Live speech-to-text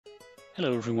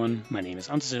Hello everyone, my name is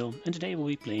Antezil and today we'll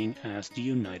be playing as the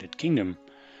United Kingdom.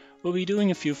 We'll be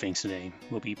doing a few things today.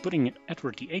 We'll be putting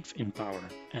Edward VIII in power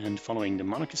and following the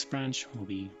Monarchist branch, we'll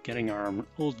be getting our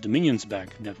old dominions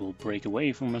back that will break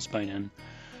away from us by then.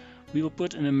 We will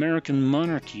put an American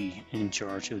Monarchy in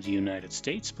charge of the United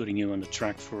States, putting you on the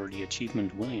track for the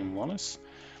achievement William Wallace.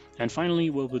 And finally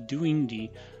we'll be doing the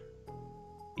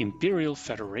Imperial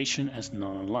Federation as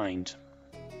non-aligned.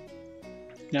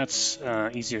 That's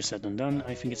easier said than done.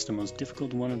 I think it's the most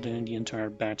difficult one of the entire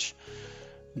batch,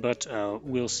 but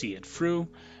we'll see it through.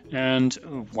 And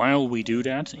while we do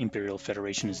that, Imperial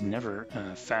Federation is never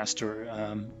fast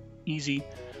or easy.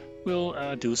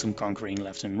 We'll do some conquering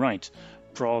left and right,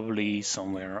 probably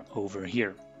somewhere over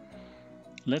here.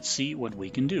 Let's see what we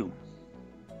can do.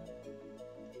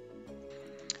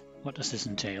 What does this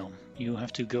entail? You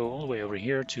have to go all the way over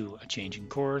here to a change in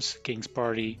course, King's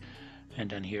Party, and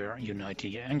then here unite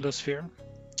the Anglosphere.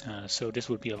 So this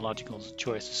would be a logical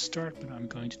choice to start, but I'm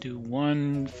going to do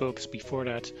one focus before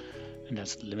that, and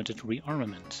that's limited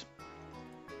rearmament.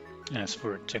 As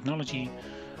for technology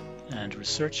and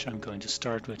research, I'm going to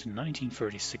start with the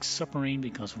 1936 submarine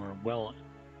because we're well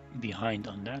behind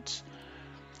on that.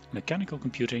 Mechanical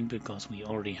computing because we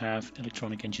already have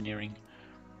electronic engineering,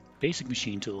 basic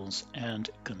machine tools, and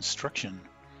construction.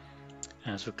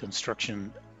 As for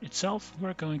construction itself,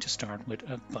 we're going to start with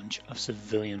a bunch of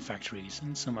civilian factories,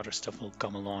 and some other stuff will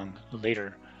come along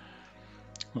later.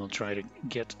 We'll try to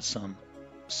get some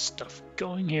stuff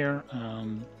going here.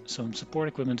 Some support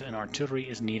equipment and artillery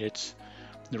is needed.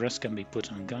 The rest can be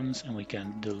put on guns and we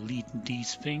can delete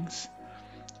these things.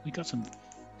 We got some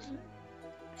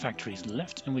factories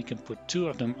left and we can put 2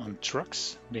 of them on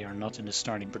trucks. They are not in the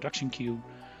starting production queue.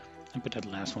 And put that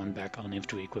last one back on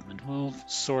infantry equipment. We'll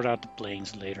sort out the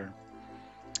planes later.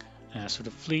 As for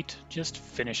the fleet, just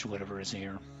finish whatever is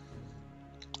here.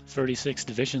 36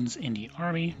 divisions in the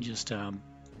army, just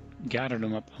gather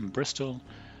them up on Bristol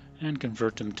and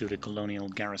convert them to the colonial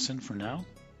garrison for now.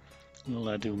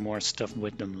 We'll do more stuff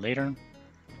with them later.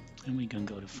 And we can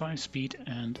go to 5 speed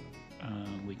and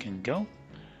we can go.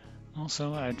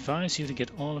 Also, I advise you to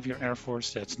get all of your air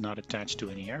force that's not attached to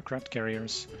any aircraft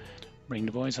carriers. Bring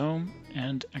the boys home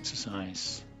and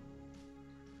exercise.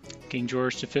 King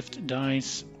George V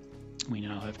dies. We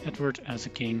now have Edward as a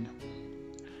king,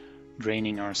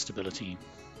 draining our stability.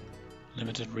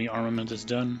 Limited rearmament is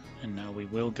done, and now we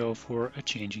will go for a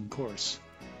changing course.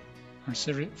 Our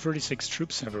 36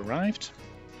 troops have arrived.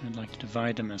 I'd like to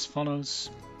divide them as follows.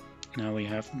 Now we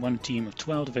have 1 team of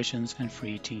 12 divisions and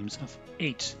 3 teams of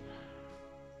 8.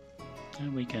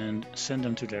 And we can send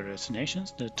them to their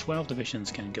destinations. The 12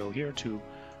 divisions can go here to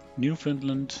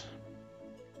Newfoundland.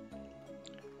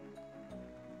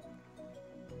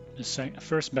 The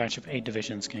first batch of 8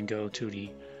 divisions can go to the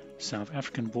South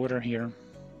African border here.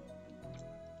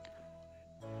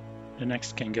 The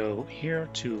next can go here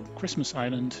to Christmas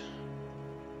Island.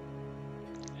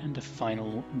 And the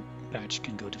final batch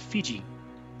can go to Fiji.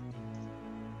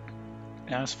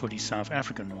 As for the South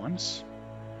African ones,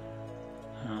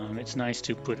 it's nice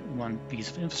to put one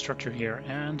piece of infrastructure here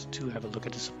and to have a look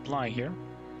at the supply here.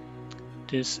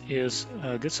 This is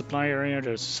a good supply area.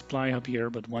 There's a supply hub here,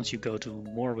 but once you go to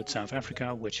war with South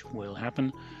Africa, which will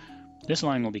happen, this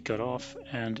line will be cut off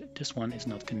and this one is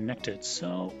not connected.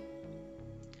 So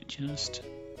just...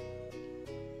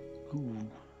 Ooh,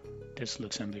 this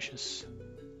looks ambitious.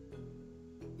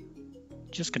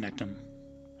 Just connect them.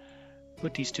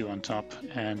 Put these 2 on top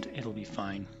and it'll be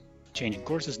fine. Changing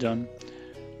course is done.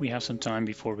 We have some time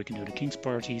before we can do the King's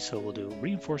Party, so we'll do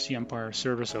reinforce the Empire,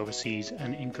 service overseas,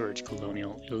 and encourage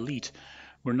colonial elite.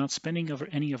 We're not spending over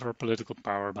any of our political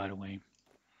power, by the way.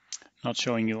 Not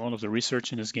showing you all of the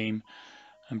research in this game.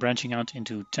 I'm branching out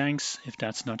into tanks. If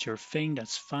that's not your thing,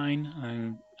 that's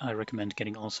fine. I recommend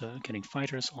getting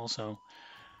fighters also.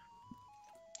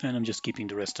 And I'm just keeping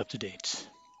the rest up to date.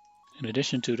 In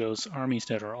addition to those armies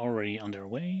that are already on their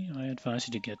way, I advise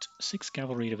you to get 6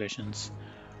 cavalry divisions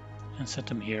and set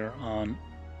them here on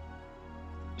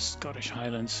Scottish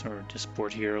Highlands, or this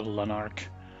port here, Lanark,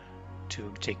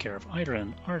 to take care of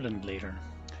Ireland later.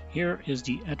 Here is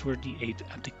the Edward VIII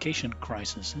abdication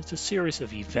crisis. It's a series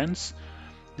of events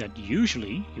that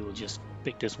usually you will just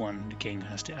pick this one, the king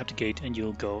has to abdicate, and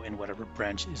you'll go in whatever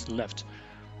branch is left.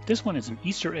 This one is an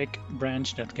Easter egg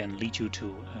branch that can lead you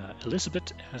to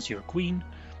Elizabeth as your queen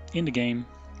in the game.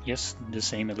 Yes, the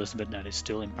same Elizabeth that is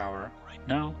still in power right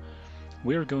now.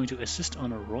 We're going to assist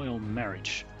on a royal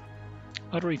marriage.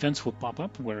 Other events will pop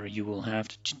up where you will have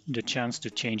the chance to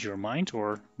change your mind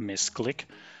or misclick,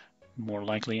 more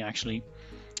likely actually.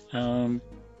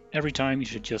 Every time you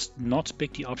should just not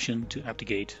pick the option to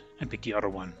abdicate and pick the other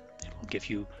one. It'll will give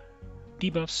you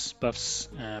debuffs, buffs,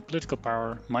 political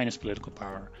power, minus political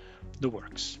power, the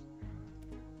works.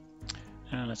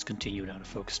 Let's continue down the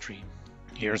focus tree.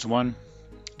 Here's one.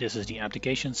 This is the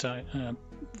abdication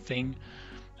thing,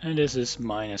 and this is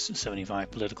minus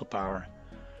 75 political power.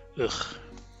 Ugh.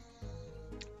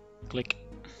 Click.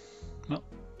 Well,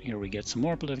 here we get some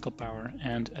more political power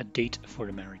and a date for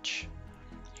the marriage.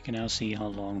 You can now see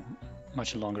how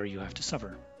much longer you have to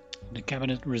suffer. The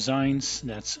cabinet resigns,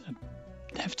 that's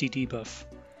a hefty debuff,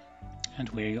 and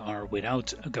we are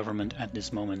without a government at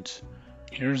this moment.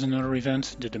 Here's another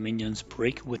event, the dominions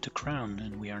break with the crown,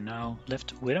 and we are now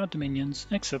left without dominions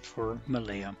except for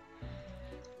Malaya.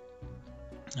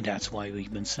 And that's why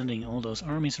we've been sending all those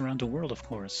armies around the world, of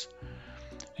course.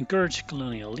 Encourage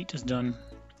colonial elite is done.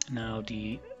 Now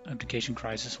the abdication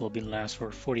crisis will last for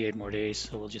 48 more days,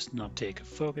 so we'll just not take a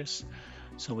focus.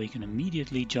 So we can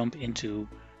immediately jump into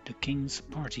the King's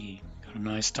Party. Got a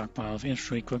nice stockpile of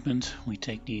infantry equipment. We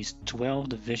take these 12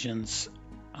 divisions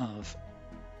of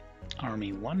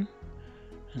Army 1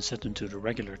 and set them to the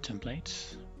regular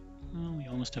template. Well, we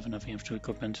almost have enough infantry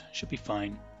equipment, should be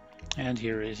fine. And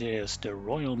here it is, the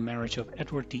royal marriage of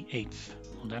Edward VIII.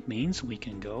 Well, that means we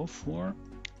can go for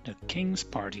the King's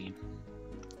Party.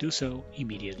 Do so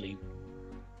immediately.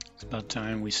 It's about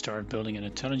time we start building an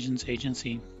intelligence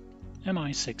agency.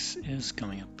 MI6 is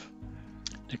coming up.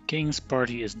 The King's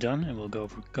Party is done and we'll go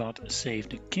for God Save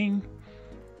the King.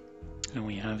 And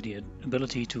we have the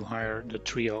ability to hire the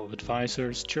trio of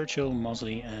advisors, Churchill,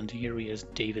 Mosley, and here he is,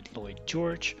 David Lloyd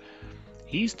George.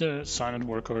 He's the silent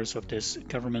workhorse of this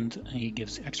government and he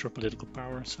gives extra political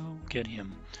power, so get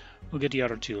him. We'll get the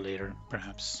other two later,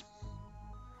 perhaps.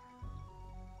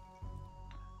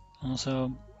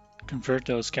 Also, convert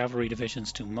those cavalry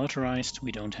divisions to motorized.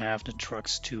 We don't have the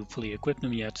trucks to fully equip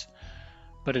them yet,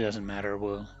 but it doesn't matter,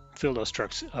 we'll fill those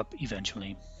trucks up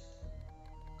eventually.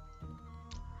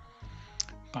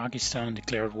 Pakistan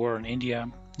declared war on India.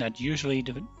 That usually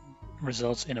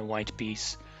results in a white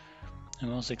peace.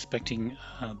 I'm also expecting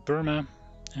Burma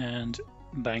and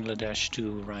Bangladesh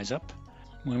to rise up.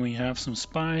 When we have some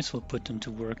spies, we'll put them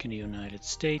to work in the United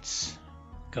States.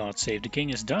 God Save the King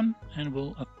is done and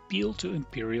we'll appeal to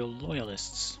Imperial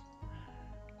loyalists.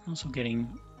 Also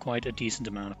getting quite a decent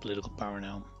amount of political power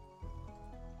now.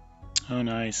 Oh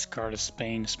nice, Card of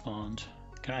Spain spawned.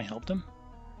 Can I help them?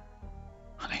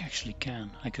 I actually can.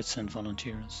 I could send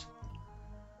volunteers.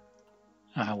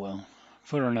 Ah well,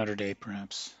 for another day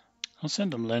perhaps. I'll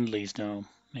send them Lend-Lease though.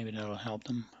 Maybe that'll help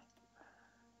them.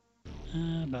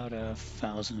 About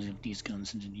 1,000 of these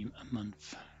guns in a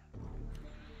month.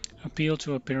 Appeal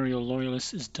to Imperial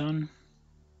loyalists is done.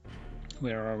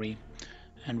 Where are we?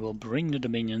 And we'll bring the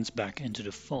dominions back into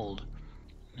the fold.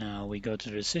 Now we go to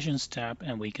the decisions tab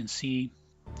and we can see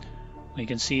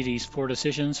these 4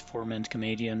 decisions, Four-Man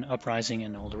Canadian, Uprising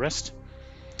and all the rest.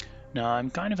 Now I'm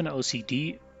kind of an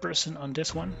OCD person on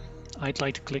this one. I'd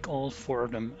like to click all 4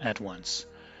 of them at once.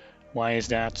 Why is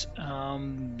that?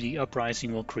 The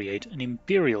Uprising will create an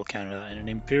Imperial Canada and an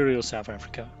Imperial South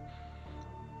Africa.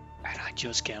 And I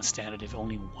just can't stand it if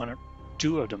only 1 or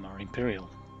 2 of them are Imperial.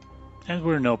 And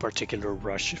we're in no particular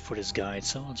rush for this guide,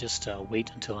 so I'll just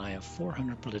wait until I have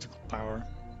 400 political power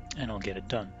and I'll get it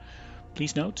done.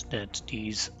 Please note that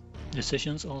these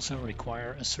decisions also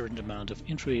require a certain amount of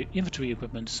infantry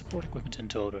equipment, support equipment and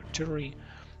total artillery,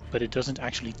 but it doesn't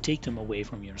actually take them away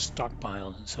from your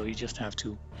stockpile, so you just have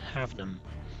to have them.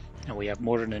 And we have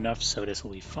more than enough, so this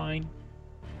will be fine.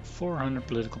 400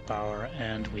 political power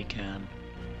and we can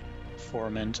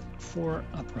foment 4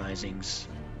 uprisings.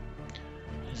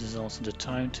 This is also the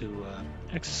time to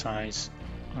exercise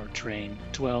or train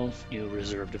 12 new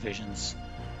reserve divisions.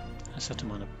 I set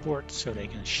them on a port so they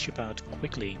can ship out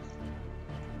quickly.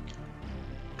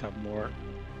 Got more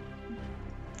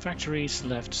factories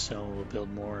left, so we'll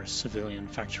build more civilian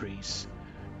factories.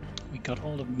 We got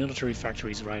all the military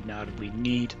factories right now that we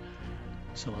need,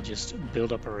 so we'll just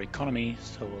build up our economy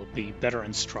so we'll be better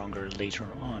and stronger later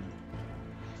on.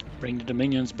 Bring the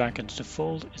dominions back into the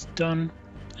fold is done,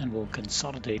 and we'll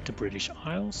consolidate the British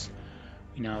Isles.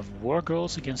 We now have war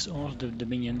goals against all of the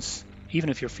dominions. Even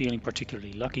if you're feeling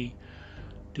particularly lucky,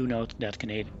 do note that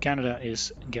Canada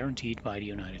is guaranteed by the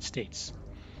United States.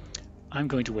 I'm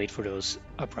going to wait for those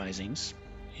uprisings.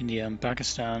 India and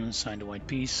Pakistan signed a white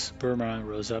peace. Burma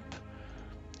rose up.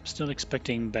 Still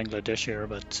expecting Bangladesh here,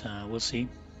 but we'll see.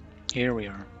 Here we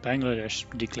are. Bangladesh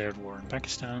declared war on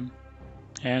Pakistan.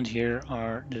 And here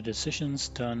are the decisions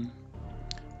done.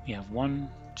 We have 1,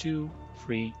 2,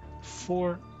 3,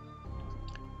 4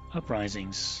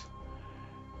 uprisings.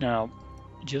 Now,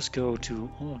 just go to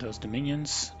all of those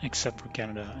dominions except for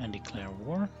Canada and declare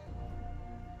war.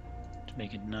 to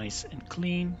make it nice and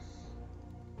clean.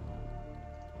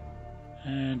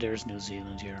 And there's New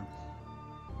Zealand here.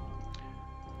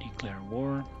 Declare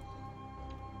war.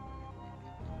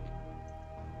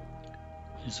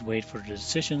 Just wait for the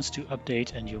decisions to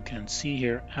update, and you can see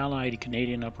here ally the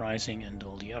Canadian uprising and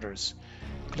all the others.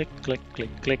 Click, click, click,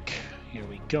 click. Here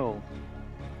we go.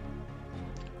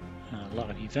 A lot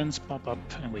of events pop up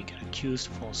and we get accused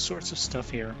of all sorts of stuff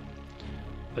here.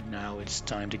 But now it's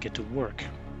time to get to work.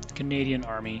 The Canadian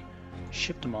army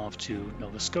shipped them off to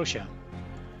Nova Scotia.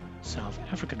 South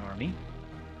African army,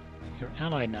 you're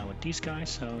allied now with these guys,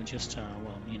 so just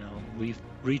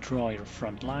redraw your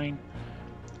front line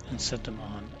and set them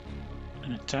on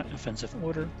an offensive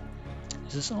order.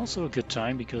 This is also a good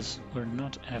time because we're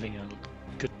not having a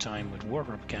good time with war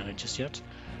propaganda just yet.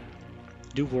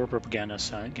 Do war propaganda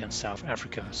against South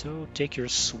Africa, so take your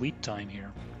sweet time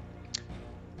here.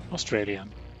 Australia,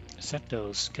 set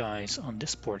those guys on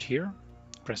this port here,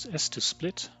 press S to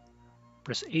split,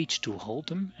 press H to hold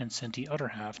them, and send the other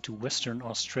half to Western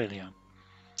Australia.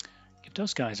 Give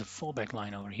those guys a fallback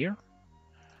line over here,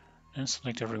 and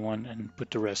select everyone and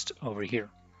put the rest over here.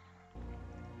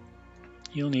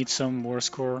 You'll need some war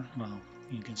score. Well,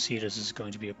 you can see this is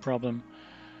going to be a problem.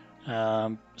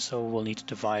 So we'll need to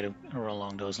divide it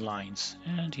along those lines.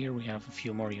 And here we have a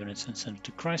few more units and send it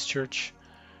to Christchurch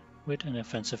with an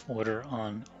offensive order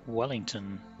on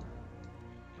Wellington.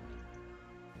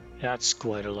 That's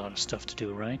quite a lot of stuff to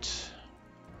do, right?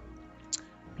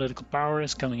 Political power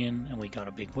is coming in and we got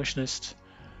a big wish list.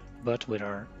 But with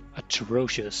our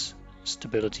atrocious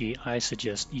stability, I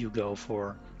suggest you go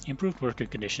for improved working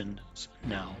conditions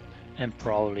now and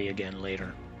probably again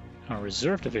later. Our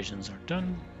reserve divisions are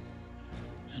done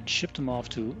and ship them off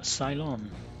to Ceylon.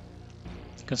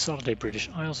 Consolidate British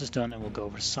Isles is done and we'll go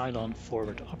over Ceylon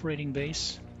forward operating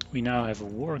base. We now have a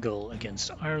war goal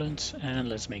against Ireland and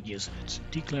let's make use of it.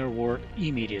 Declare war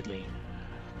immediately.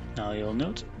 Now you'll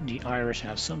note the Irish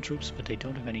have some troops but they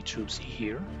don't have any troops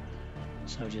here.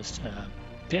 So just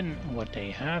pin what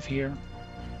they have here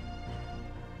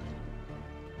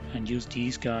and use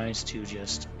these guys to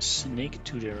just snake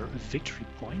to their victory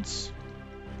points.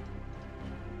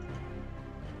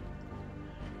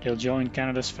 They'll join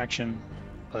Canada's faction,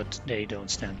 but they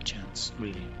don't stand a chance,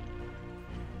 really.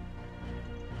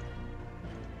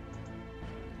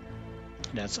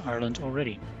 That's Ireland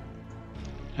already.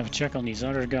 Have a check on these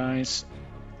other guys.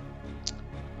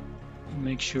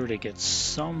 Make sure they get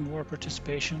some war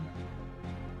participation.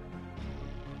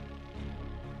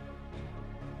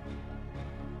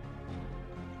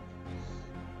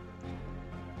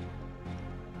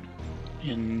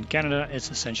 In Canada, it's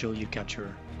essential you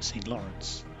capture St.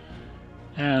 Lawrence.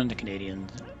 And the Canadian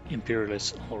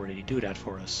Imperialists already do that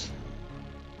for us.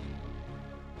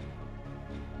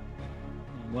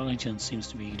 Wellington seems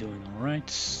to be doing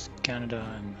alright. Canada,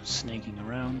 I'm snaking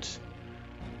around.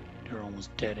 They're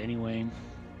almost dead anyway.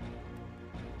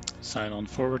 Ceylon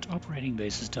forward operating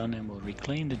base is done and we'll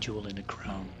reclaim the jewel in the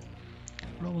crown.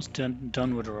 We're almost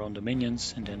done with our own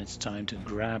dominions and then it's time to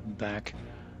grab back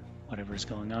whatever is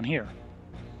going on here.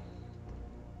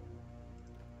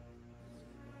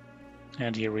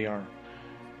 And here we are.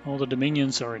 All the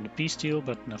dominions are in the peace deal,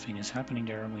 but nothing is happening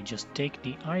there. We just take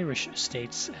the Irish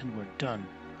states and we're done.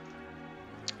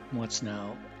 What's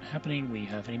now happening? We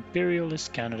have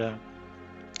Imperialist Canada,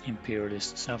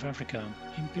 Imperialist South Africa,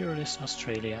 Imperialist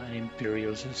Australia, and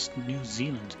Imperialist New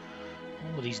Zealand.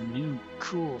 All these new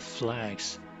cool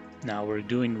flags. Now we're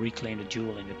doing Reclaim the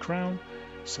Jewel in the Crown,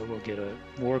 so we'll get a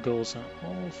war goals on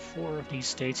all 4 of these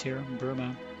states here: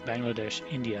 Burma, Bangladesh,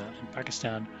 India, and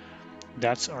Pakistan.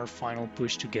 That's our final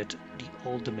push to get the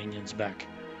old dominions back.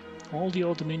 All the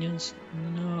old dominions?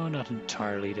 No, not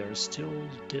entirely. There's still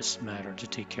this matter to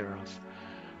take care of.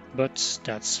 But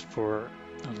that's for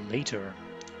later.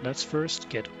 Let's first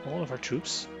get all of our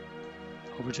troops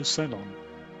over to Ceylon.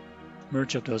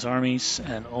 Merge up those armies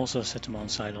and also set them on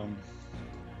Ceylon.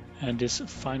 And this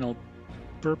final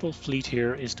purple fleet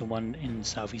here is the one in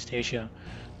Southeast Asia.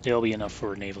 They'll be enough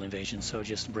for a naval invasion, so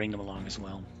just bring them along as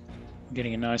well.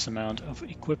 Getting a nice amount of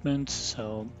equipment,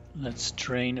 so let's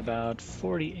train about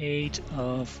 48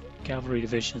 of cavalry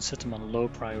divisions, set them on low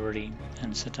priority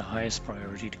and set the highest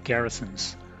priority to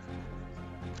garrisons.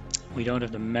 We don't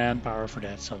have the manpower for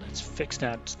that, so let's fix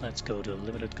that. Let's go to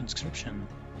limited conscription.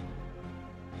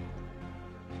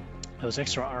 Those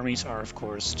extra armies are of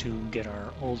course to get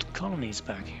our old colonies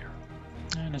back here,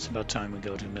 and it's about time we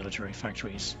go to military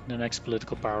factories. The next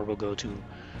political power will go to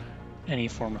any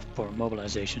form of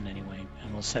mobilization anyway,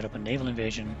 and we'll set up a naval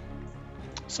invasion,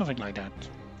 something like that.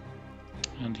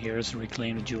 And here's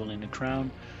Reclaim the Jewel in the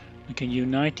Crown. We can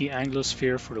unite the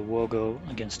Anglosphere for the Wogo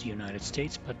against the United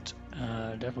States, but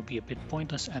that would be a bit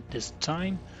pointless at this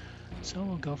time. So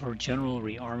we'll go for general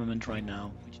rearmament right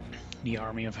now. The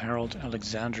army of Harold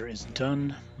Alexander is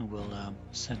done. We'll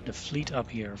set the fleet up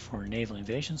here for naval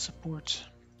invasion support.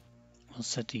 We'll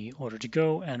set the order to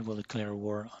go and we'll declare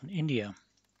war on India.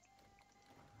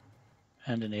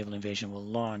 And the naval invasion will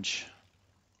launch.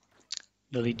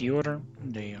 Delete the order,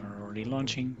 they are already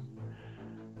launching.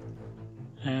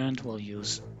 And we'll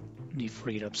use the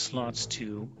freed up slots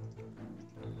to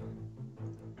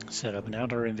set up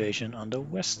another invasion on the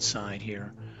west side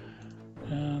here.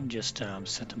 Just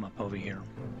set them up over here.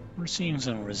 We're seeing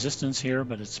some resistance here,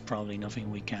 but it's probably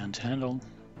nothing we can't handle.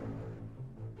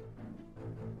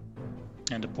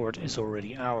 And the port is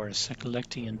already ours. So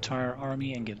collect the entire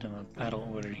army and give them a battle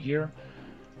order here.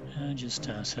 And just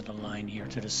set a line here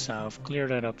to the south. Clear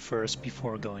that up first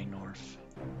before going north.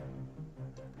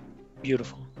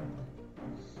 Beautiful.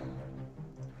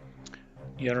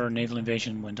 The other naval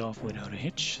invasion went off without a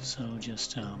hitch, so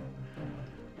just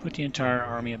put the entire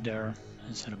army up there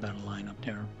and set a battle line up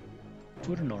there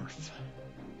for the north.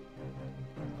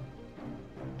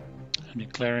 I'm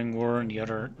declaring war on the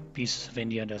other pieces of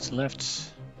India that's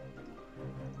left,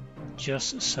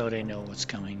 just so they know what's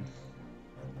coming.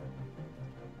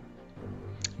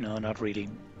 No, not really.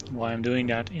 Why I'm doing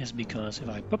that is because if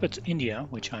I puppet India,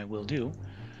 which I will do,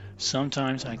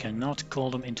 sometimes I cannot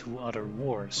call them into other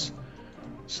wars.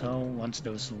 So once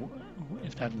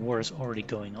if that war is already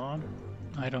going on,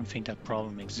 I don't think that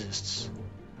problem exists.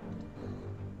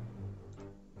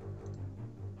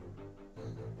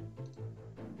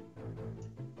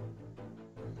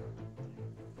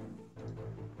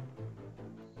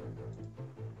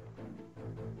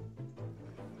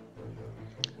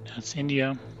 That's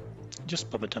India. Just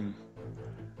puppet them.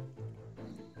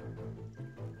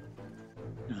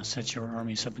 Now set your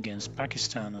armies up against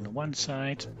Pakistan on the one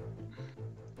side,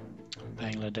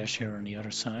 Bangladesh here on the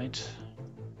other side.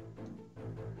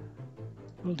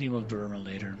 We'll deal with Burma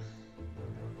later.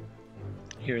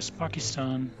 Here's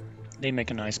Pakistan. They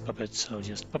make a nice puppet, so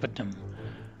just puppet them.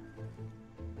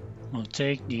 We'll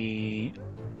take the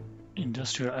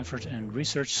industrial effort and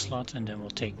research slot, and then we'll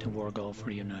take the war goal for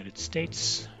the United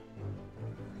States.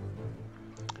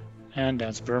 And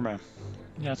that's Burma.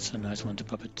 That's a nice one to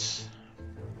puppet.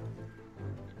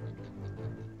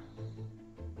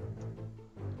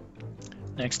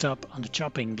 Next up on the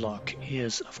chopping block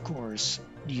is, of course,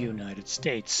 the United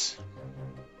States.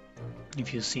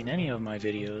 If you've seen any of my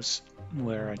videos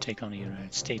where I take on the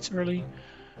United States early,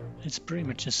 it's pretty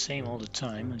much the same all the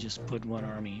time. I just put one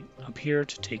army up here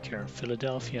to take care of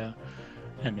Philadelphia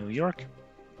and New York.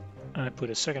 I put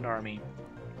a second army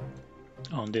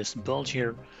on this bulge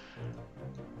here.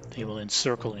 They will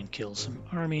encircle and kill some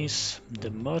armies. The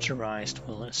motorized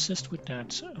will assist with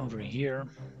that over here.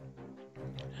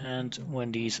 And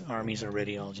when these armies are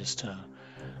ready, I'll just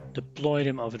deploy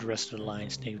them over the rest of the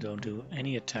lines. They don't do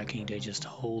any attacking, they just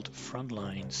hold front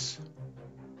lines.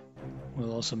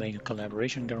 We'll also make a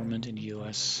collaboration government in the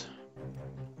US.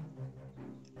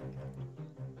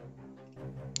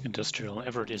 Industrial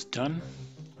effort is done.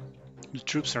 The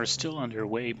troops are still on their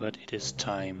way, but it is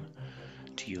time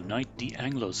to unite the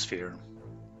Anglosphere.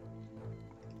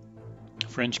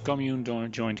 French Commune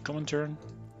joined Comintern.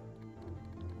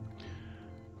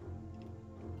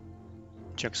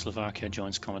 Czechoslovakia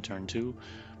joins Comintern too.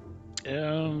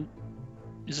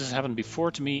 This has happened before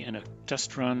to me in a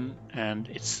test run, and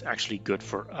it's actually good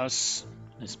for us.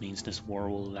 This means this war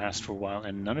will last for a while,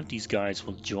 and none of these guys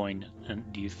will join and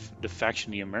the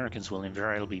faction the Americans will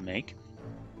invariably make.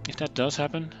 If that does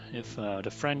happen, if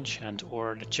the French and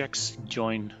or the Czechs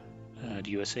join the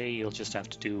USA, you'll just have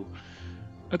to do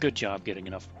a good job getting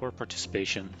enough war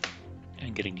participation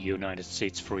and getting the United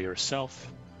States for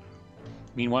yourself.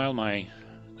 Meanwhile, my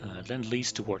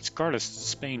Lend-Lease towards Carlist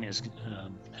Spain is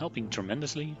helping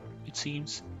tremendously, it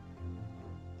seems.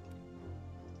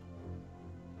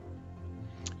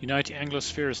 Unite the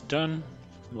Anglosphere is done.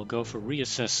 We'll go for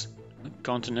reassess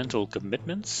continental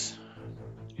commitments.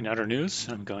 In other news,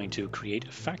 I'm going to create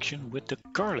a faction with the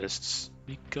Carlists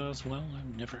because, well,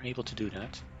 I'm never able to do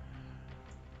that.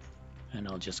 And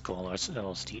I'll just call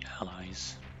ourselves the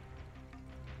Allies.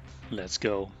 Let's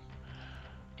go.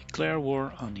 Declare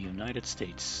war on the United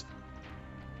States.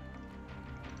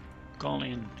 Call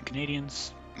in the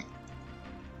Canadians.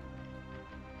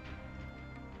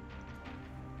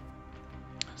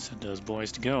 Set those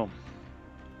boys to go.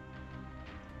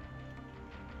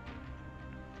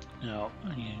 Now,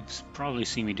 you've probably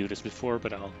seen me do this before,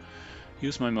 but I'll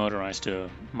use my motorized to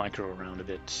micro around a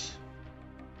bit.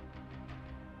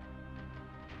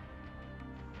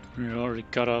 We already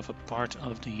cut off a part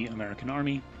of the American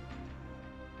army.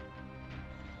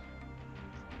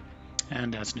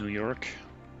 And that's New York.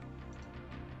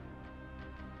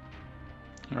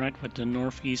 Alright, with the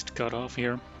northeast cut off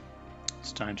here,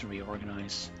 it's time to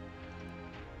reorganize.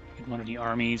 Get one of the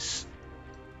armies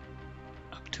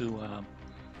up to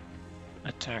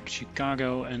attack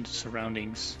Chicago and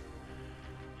surroundings,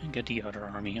 and get the other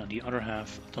army on the other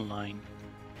half of the line.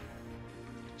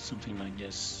 Something like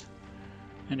this.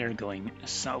 And they're going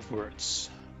southwards.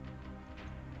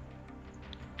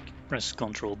 Press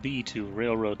Ctrl B to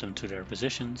railroad them to their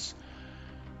positions,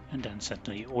 and then set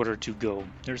the order to go.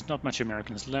 There's not much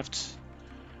Americans left.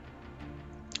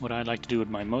 What I like to do with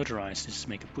my motorized is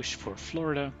make a push for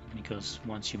Florida, because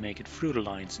once you make it through the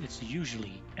lines, it's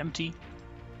usually empty.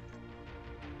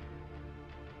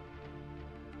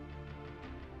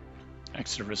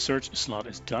 Extra research slot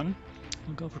is done.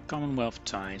 We'll go for Commonwealth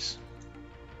ties.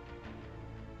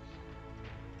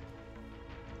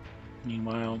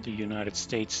 Meanwhile, the United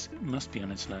States must be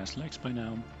on its last legs by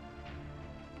now.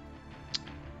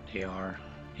 They are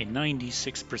a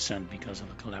 96% because of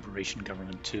a collaboration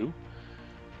government too.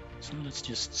 So let's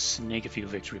just snake a few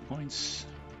victory points.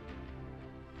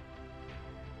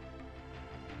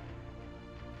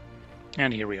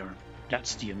 And here we are.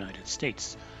 That's the United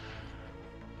States.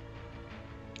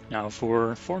 Now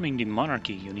for forming the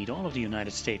monarchy, you need all of the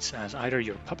United States as either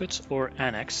your puppets or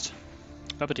annexed.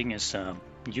 Puppeting is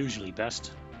usually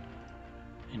best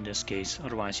in this case,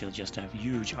 otherwise you'll just have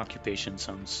huge occupation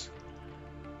zones.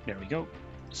 There we go.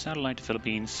 Satellite the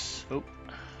Philippines. Oh.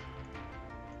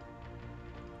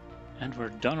 And we're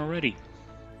done already.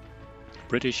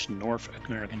 British North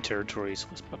American territories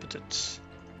was puppeted.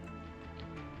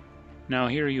 Now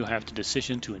here you have the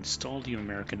decision to install the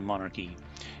American monarchy.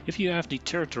 If you have the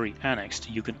territory annexed,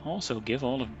 you can also give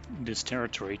all of this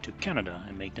territory to Canada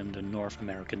and make them the North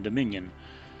American Dominion.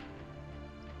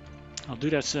 I'll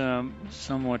do that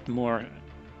somewhat more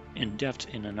in depth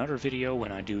in another video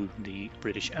when I do the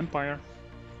British Empire.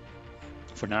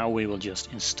 For now we will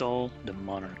just install the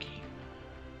monarchy.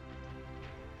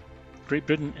 Great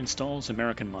Britain installs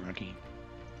American monarchy.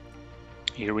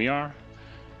 Here we are.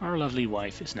 Our lovely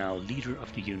wife is now leader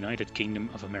of the United Kingdom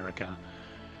of America.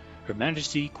 Her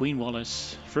Majesty Queen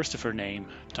Wallis, first of her name,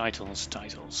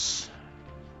 titles.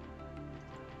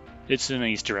 It's an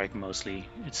Easter egg mostly,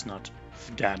 it's not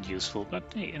that useful,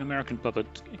 but hey, an American puppet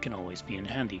can always be in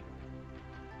handy.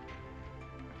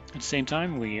 At the same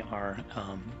time we are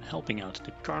helping out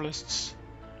the Carlists.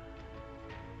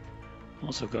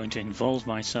 Also going to involve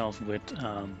myself with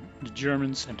the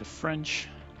Germans and the French.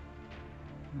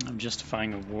 I'm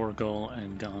justifying a war goal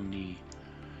and on the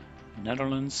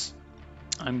Netherlands.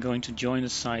 I'm going to join the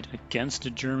side against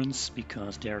the Germans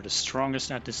because they're the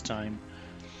strongest at this time.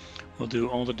 We'll do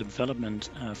all the development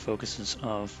focuses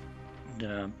of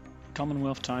the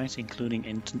Commonwealth ties, including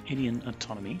Indian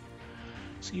autonomy.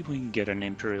 See if we can get an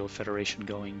Imperial Federation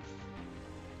going.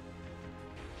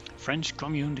 French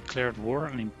Commune declared war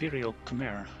on Imperial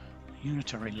Khmer,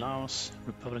 Unitary Laos,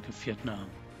 Republic of Vietnam.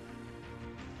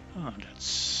 Oh, that's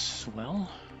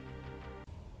swell.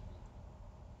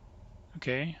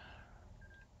 Okay.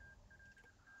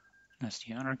 That's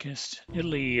the anarchist.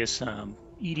 Italy is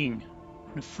eating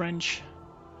the French.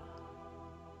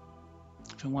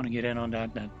 If I want to get in on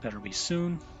that, that better be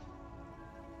soon.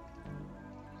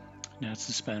 That's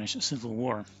the Spanish Civil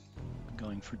War.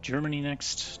 Going for Germany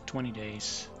next, 20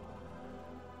 days.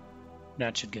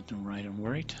 That should get them right and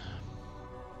worried.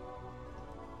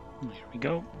 Here we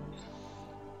go.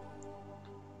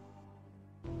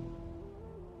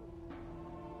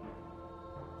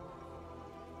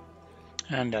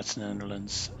 And that's the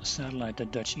Netherlands. Satellite the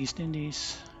Dutch East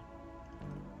Indies.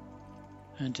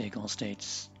 And take all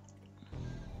states.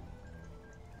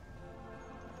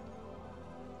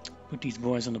 Put these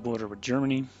boys on the border with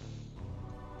Germany.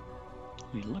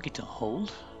 We're lucky to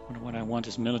hold. What I want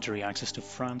is military access to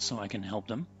France so I can help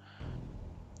them.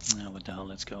 Now what the hell,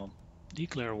 let's go.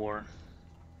 Declare war.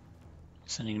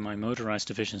 Sending my motorized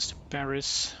divisions to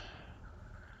Paris.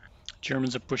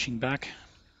 Germans are pushing back.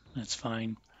 That's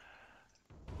fine.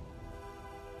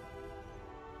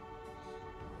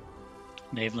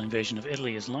 Naval invasion of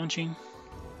Italy is launching.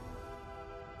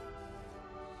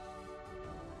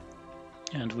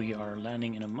 And we are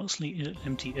landing in a mostly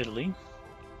empty Italy.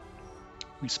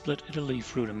 We split Italy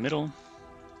through the middle.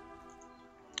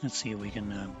 Let's see if we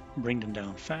can bring them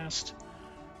down fast.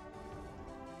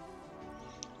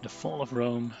 The fall of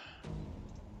Rome.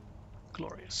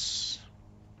 Glorious.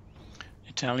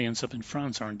 Italians up in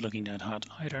France aren't looking that hot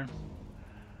either.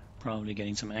 Probably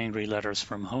getting some angry letters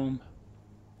from home.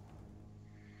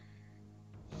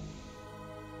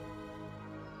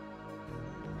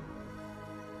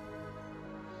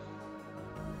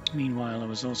 Meanwhile, I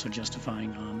was also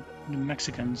justifying on the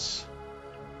Mexicans.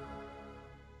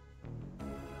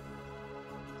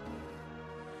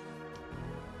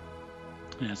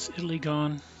 That's Italy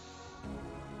gone.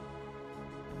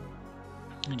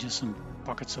 And just some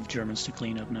pockets of Germans to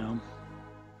clean up now.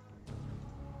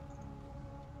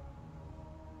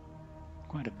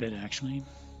 Quite a bit, actually.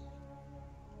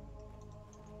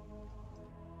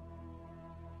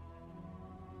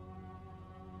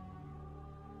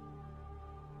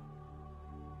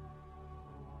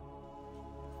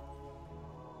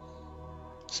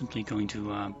 Simply going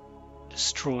to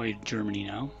destroy Germany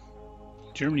now.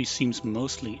 Germany seems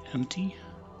mostly empty.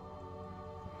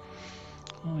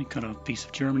 Oh, we cut off a piece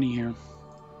of Germany here.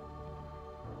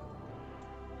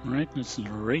 Alright, let's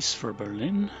race for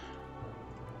Berlin.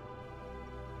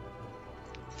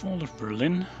 Fall of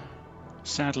Berlin.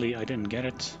 Sadly, I didn't get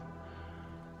it.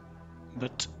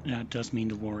 But that does mean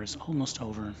the war is almost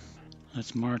over.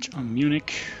 Let's march on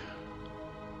Munich.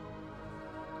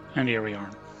 And here we are.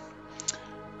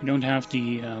 We don't have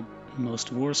the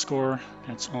most war score.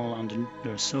 That's all on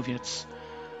the Soviets.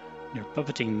 They're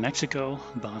puppeting Mexico,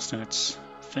 bastards,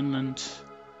 Finland,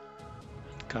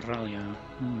 and Karelia.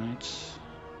 Alright.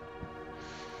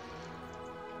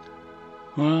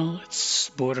 Well, it's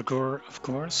border gore, of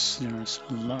course. There's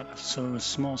a lot of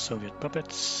small Soviet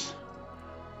puppets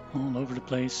all over the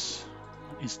place.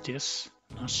 What is this?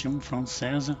 Nation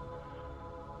Française?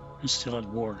 They're still at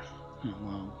war. Oh,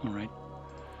 well, alright.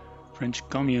 French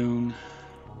Commune,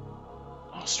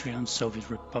 Austrian Soviet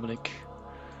Republic,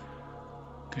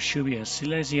 Kashubia,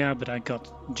 Silesia, but I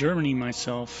got Germany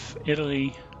myself,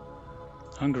 Italy,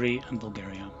 Hungary, and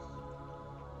Bulgaria.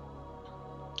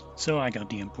 So I got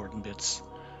the important bits.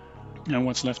 Now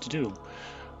what's left to do?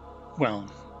 Well,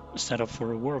 set up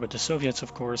for a war with the Soviets,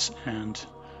 of course, and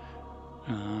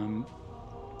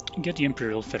get the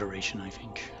Imperial Federation, I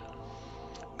think.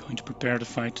 Going to prepare to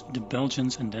fight the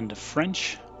Belgians and then the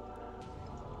French.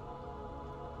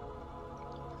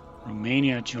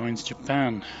 Romania joins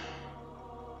Japan.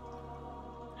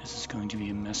 This is going to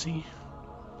be messy.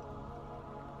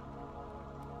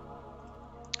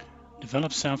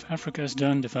 Develop South Africa is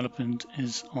done. Development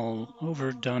is all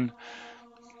over, done.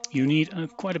 You need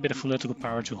quite a bit of political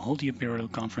power to hold the Imperial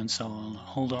Conference, so I'll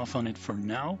hold off on it for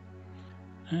now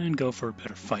and go for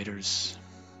better fighters.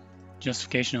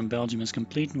 Justification on Belgium is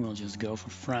complete, and we'll just go for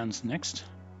France next.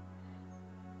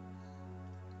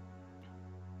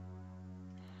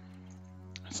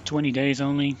 It's 20 days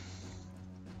only.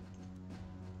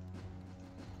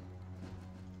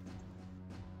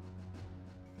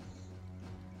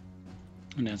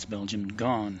 And that's Belgium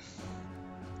gone.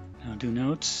 Now do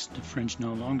note, the French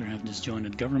no longer have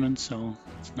disjointed government, so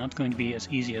it's not going to be as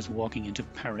easy as walking into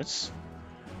Paris.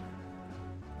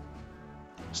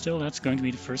 Still, that's going to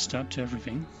be the first step to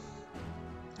everything.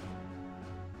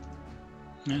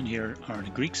 And here are the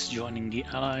Greeks joining the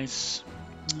Allies.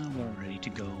 We're ready to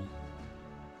go.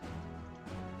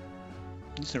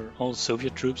 These are all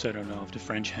Soviet troops. I don't know if the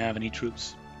French have any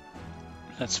troops.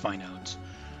 Let's find out.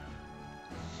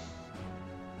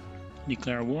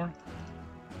 Declare war.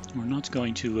 We're not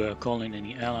going to call in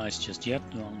any allies just yet.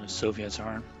 Well, the Soviets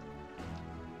are.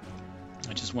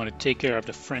 I just want to take care of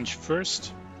the French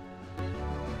first.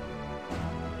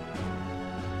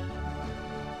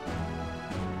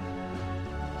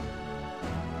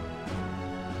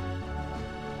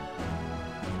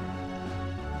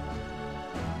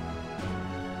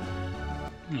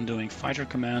 I'm doing fighter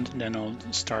command, and then I'll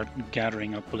start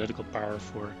gathering up political power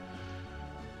for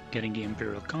getting the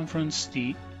Imperial Conference.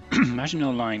 The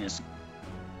Maginot Line is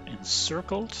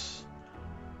encircled.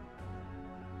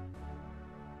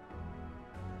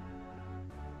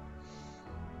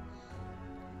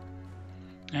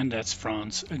 And that's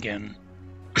France again.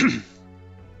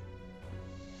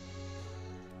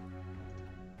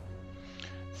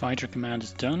 Fighter command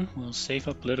is done. We'll save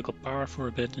up political power for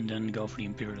a bit and then go for the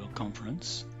Imperial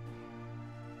Conference.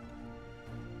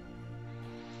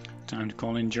 Time to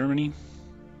call in Germany.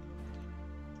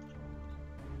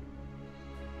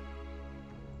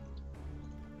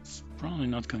 It's probably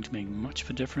not going to make much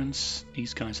of a difference.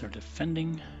 These guys are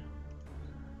defending.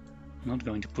 I'm not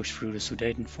going to push through the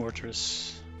Sudeten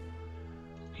fortress.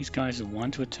 These guys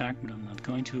want to attack, but I'm not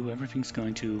going to. Everything's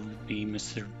going to be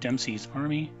Mr. Dempsey's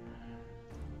army.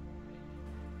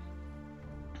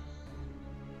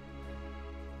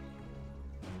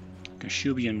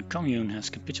 Kashubian commune has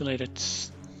capitulated.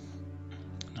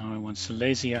 Now I want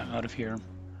Silesia out of here.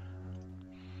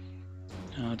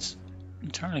 Now it's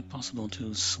entirely possible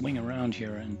to swing around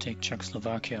here and take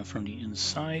Czechoslovakia from the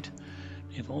inside.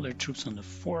 They have all their troops on the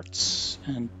forts,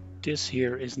 and this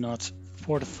here is not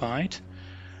fortified.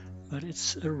 but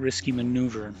it's a risky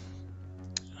maneuver.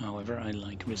 However, I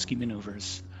like risky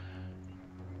maneuvers.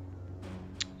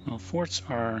 Well, forts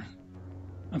are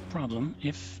a problem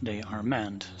if they are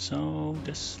manned, so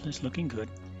this is looking good.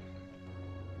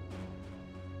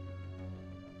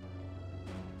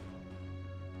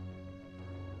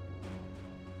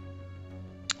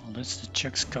 Well, that's the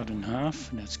Czechs cut in half,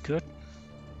 that's good.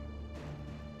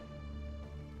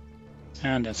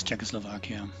 And that's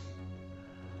Czechoslovakia.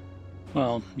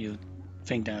 Well, you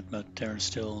think that, but there are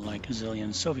still like a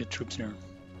zillion Soviet troops there.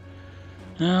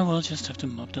 We'll just have to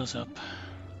mop those up.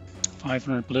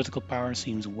 500 political power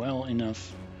seems well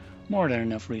enough, more than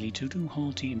enough really, to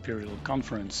hold the Imperial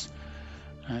Conference.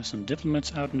 I have some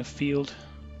diplomats out in the field,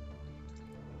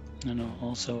 and I'll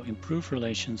also improve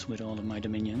relations with all of my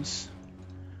dominions.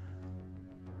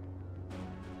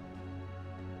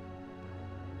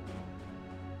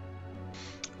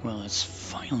 Well, that's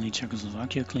finally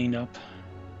Czechoslovakia cleaned up.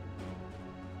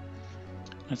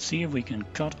 Let's see if we can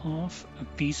cut off a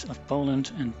piece of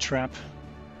Poland and trap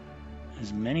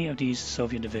as many of these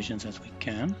Soviet divisions as we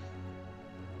can.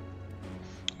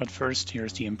 But first,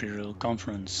 here's the Imperial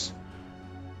Conference.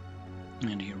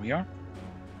 And here we are.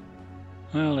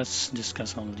 Well, let's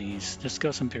discuss all of these.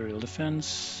 Discuss Imperial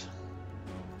Defense.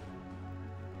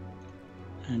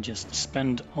 And just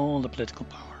spend all the political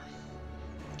power.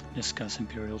 Discuss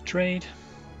Imperial Trade.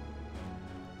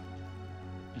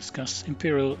 Discuss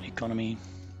Imperial Economy.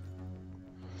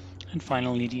 And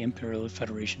finally, the Imperial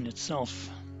Federation itself.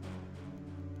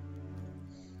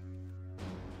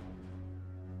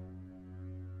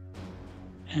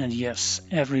 And yes,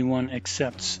 everyone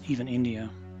accepts, even India.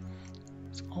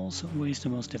 It's also always the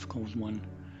most difficult one.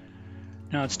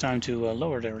 Now it's time to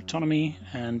lower their autonomy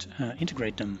and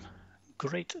integrate them.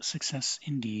 Great success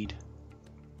indeed.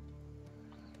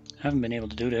 I haven't been able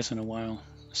to do this in a while,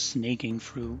 snaking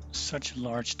through such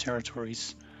large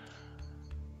territories.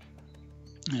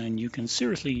 And you can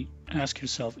seriously ask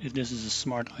yourself if this is a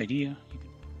smart idea.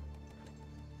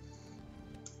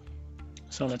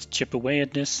 So let's chip away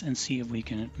at this and see if we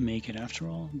can make it after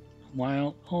all.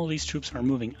 While all these troops are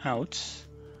moving out,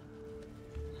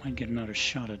 might get another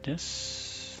shot at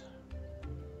this.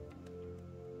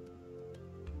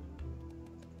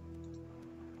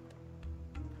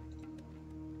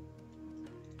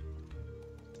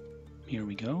 Here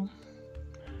we go.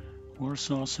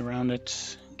 Warsaw surrounded,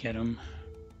 get them.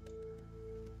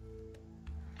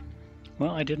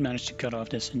 Well, I did manage to cut off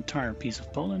this entire piece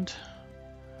of Poland.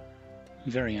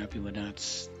 Very happy with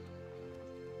that.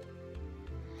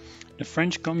 The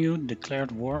French Commune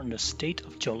declared war on the state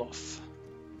of Joloffe.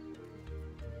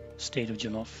 State of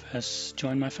Joloffe has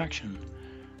joined my faction.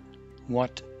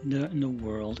 What in the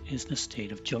world is the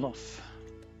state of Joloffe?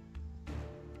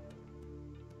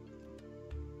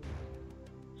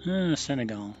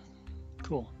 Senegal.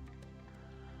 Cool.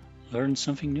 Learned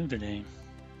something new today.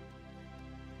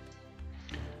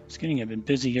 It's getting a bit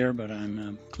busy here, but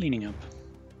I'm cleaning up.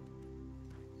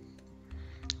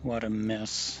 What a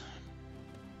mess.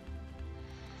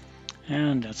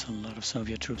 And that's a lot of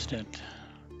Soviet troops dead.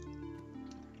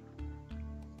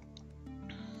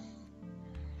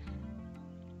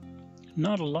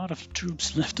 Not a lot of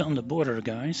troops left on the border,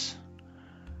 guys.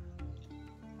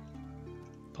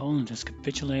 Poland has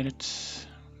capitulated.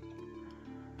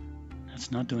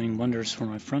 That's not doing wonders for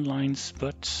my front lines,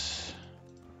 but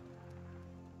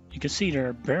you can see there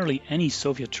are barely any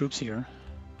Soviet troops here.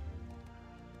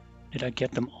 Did I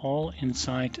get them all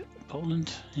inside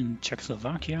Poland, in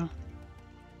Czechoslovakia?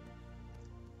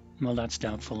 Well, that's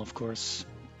doubtful, of course,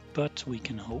 but we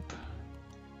can hope.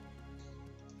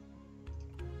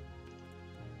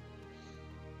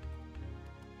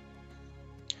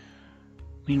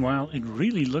 Meanwhile, it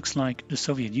really looks like the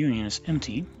Soviet Union is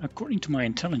empty. According to my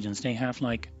intelligence, they have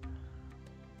like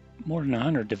more than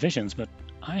 100 divisions, but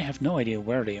I have no idea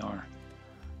where they are.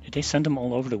 Did they send them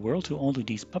all over the world to all of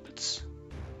these puppets?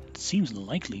 It seems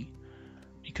likely,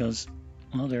 because,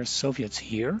 well, there are Soviets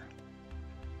here,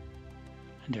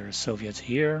 and there are Soviets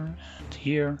here and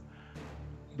here,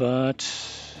 but,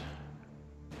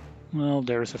 well,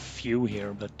 there's a few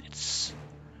here, but it's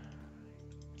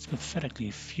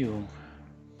pathetically few.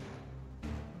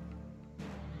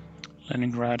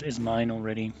 Leningrad is mine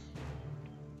already.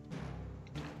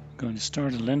 I'm going to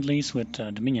start a Lend-Lease with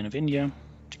Dominion of India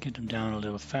to get them down a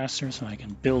little faster so I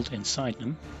can build inside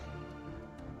them.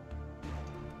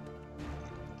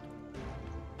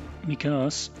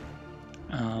 Because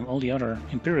all the other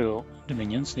imperial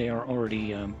dominions, they are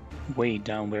already way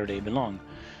down where they belong.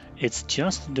 It's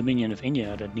just the Dominion of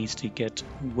India that needs to get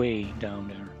way down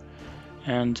there.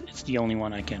 And it's the only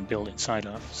one I can build inside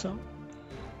of, so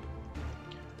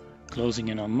Closing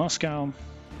in on Moscow.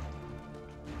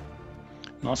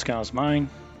 Moscow's mine.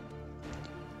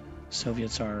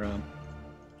 Soviets are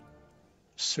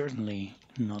certainly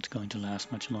not going to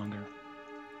last much longer.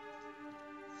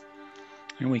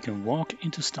 And we can walk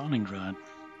into Stalingrad,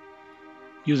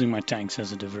 using my tanks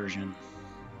as a diversion.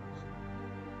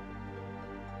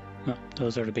 Well,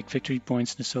 those are the big victory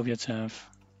points the Soviets have.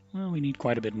 Well, we need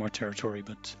quite a bit more territory,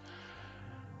 but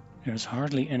there's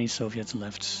hardly any Soviets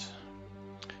left.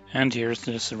 And here's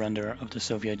the surrender of the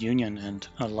Soviet Union and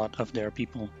a lot of their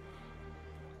people.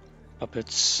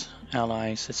 Puppets,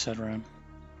 allies, etc.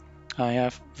 I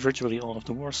have virtually all of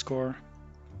the war score.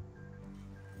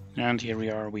 And here we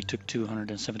are, we took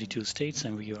 272 states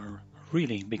and we are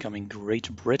really becoming Great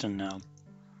Britain now.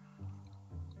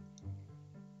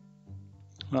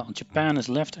 Well, Japan is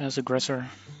left as aggressor.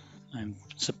 I'm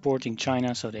supporting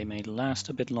China so they may last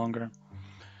a bit longer.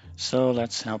 So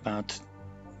let's help out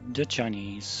the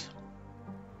Chinese.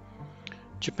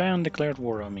 Japan declared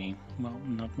war on me. Well,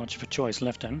 not much of a choice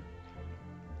left then.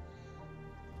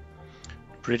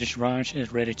 British Raj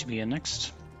is ready to be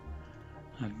annexed.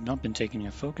 I've not been taking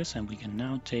a focus and we can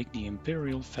now take the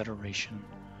Imperial Federation.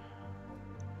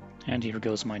 And here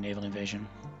goes my naval invasion.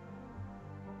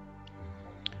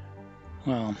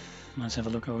 Well, let's have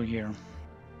a look over here.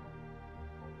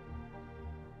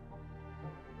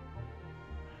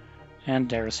 And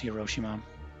there is Hiroshima.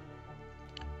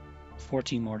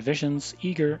 14 more divisions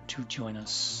eager to join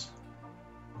us.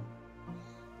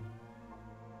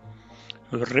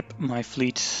 Rip my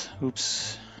fleet.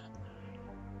 Oops.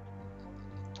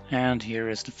 And here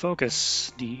is the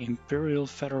focus. The Imperial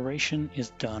Federation is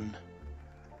done.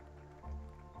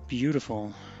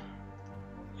 Beautiful.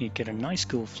 You get a nice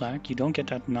cool flag. You don't get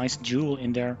that nice jewel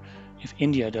in there if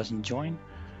India doesn't join.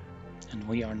 And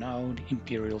we are now the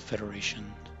Imperial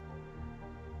Federation.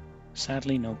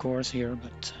 Sadly, no cores here,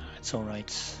 but it's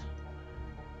alright.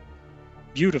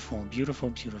 Beautiful, beautiful,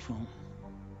 beautiful.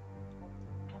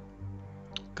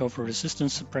 Go for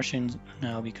resistance suppression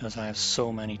now because I have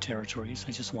so many territories.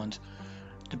 I just want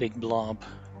the big blob.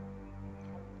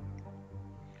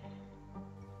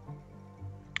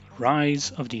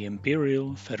 Rise of the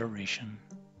Imperial Federation.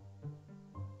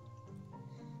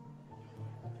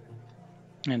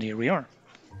 And here we are.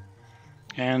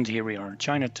 And here we are.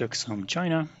 China took some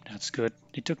China. That's good.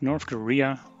 They took North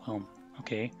Korea. Well,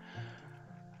 okay.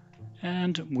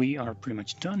 And we are pretty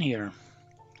much done here.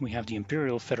 We have the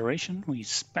Imperial Federation. We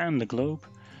span the globe.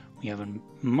 We have a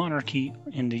monarchy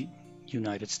in the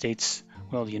United States.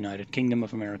 Well, the United Kingdom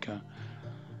of America.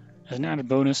 As an added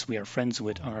bonus, we are friends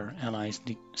with our allies,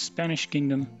 the Spanish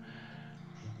Kingdom.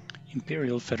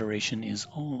 Imperial Federation is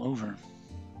all over.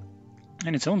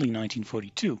 And it's only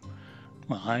 1942.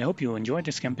 Well, I hope you enjoyed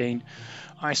this campaign.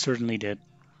 I certainly did.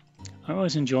 I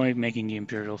always enjoy making the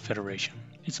Imperial Federation.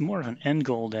 It's more of an end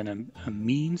goal than a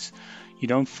means. You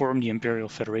don't form the Imperial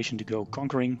Federation to go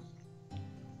conquering.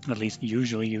 At least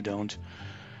usually you don't.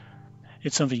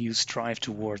 It's something you strive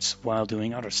towards while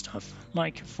doing other stuff,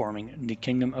 like forming the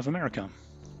Kingdom of America.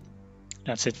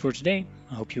 That's it for today.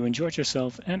 I hope you enjoyed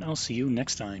yourself and I'll see you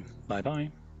next time. Bye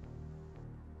bye.